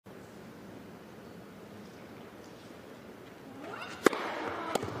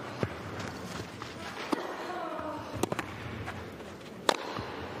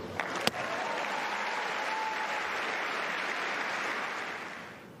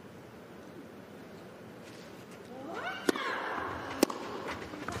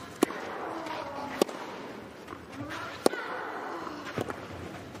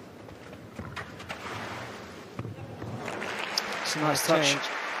It's a nice touch. Change.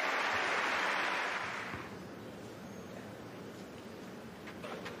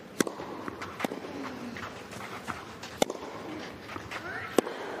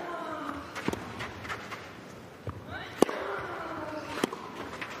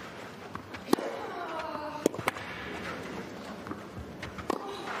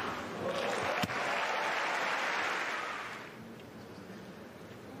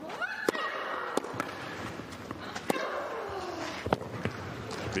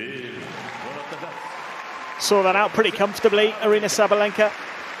 Saw that out pretty comfortably, Aryna Sabalenka.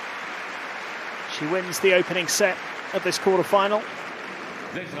 She wins the opening set of this quarterfinal.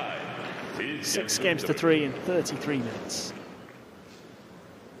 6 games to 3 in 33 minutes.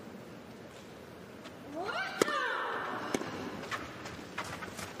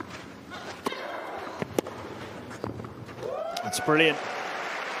 That's brilliant.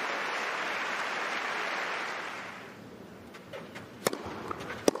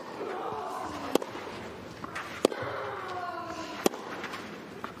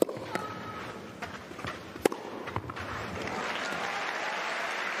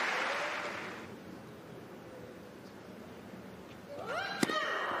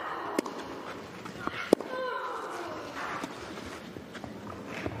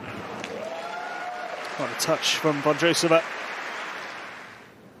 What a touch from Vondrousova.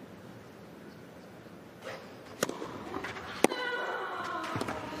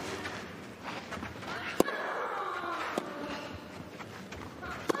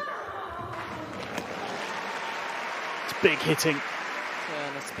 It's big hitting. Yeah,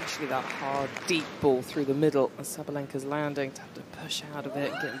 and especially that hard, deep ball through the middle as Sabalenka's landing to have to push out of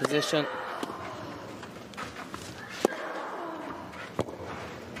it and get in position.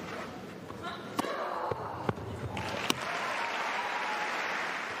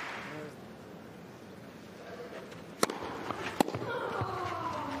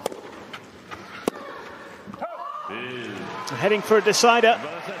 Heading for a decider.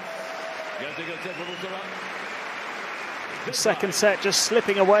 The second set just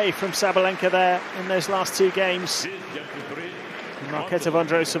slipping away from Sabalenka there in those last 2 games. And Marketa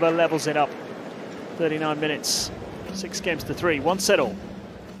Vondrousova levels it up. 39 minutes, 6 games to 3, 1 set all.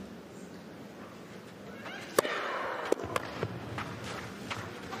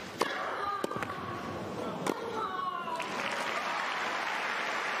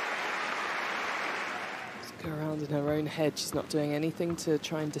 Go around in her own head. She's not doing anything to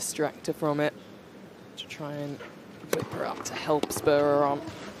try and distract her from it, to try and whip her up to help spur her on.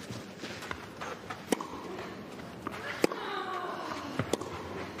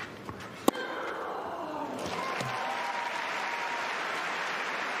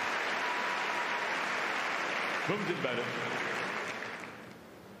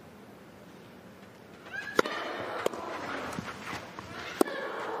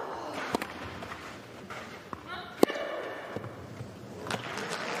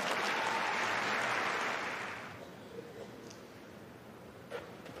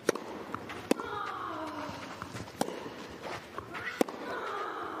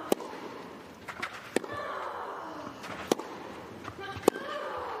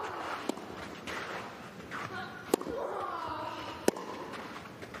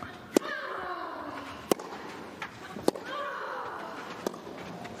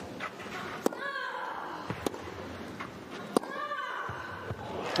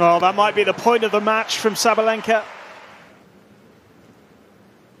 Oh, that might be the point of the match from Sabalenka.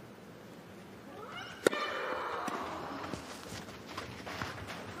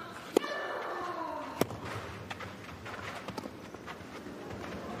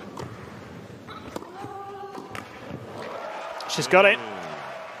 She's got it.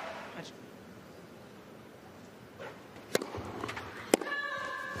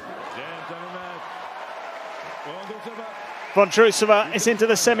 Vondrousova is into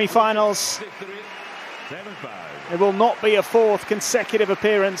the semi-finals. It will not be a 4th consecutive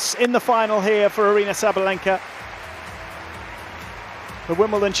appearance in the final here for Aryna Sabalenka. The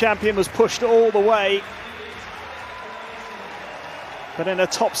Wimbledon champion was pushed all the way, but in a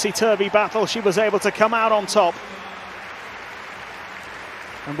topsy-turvy battle she was able to come out on top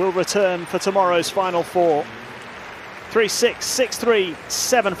and will return for tomorrow's final 4. 3-6, 6-3,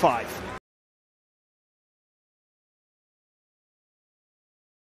 7-5.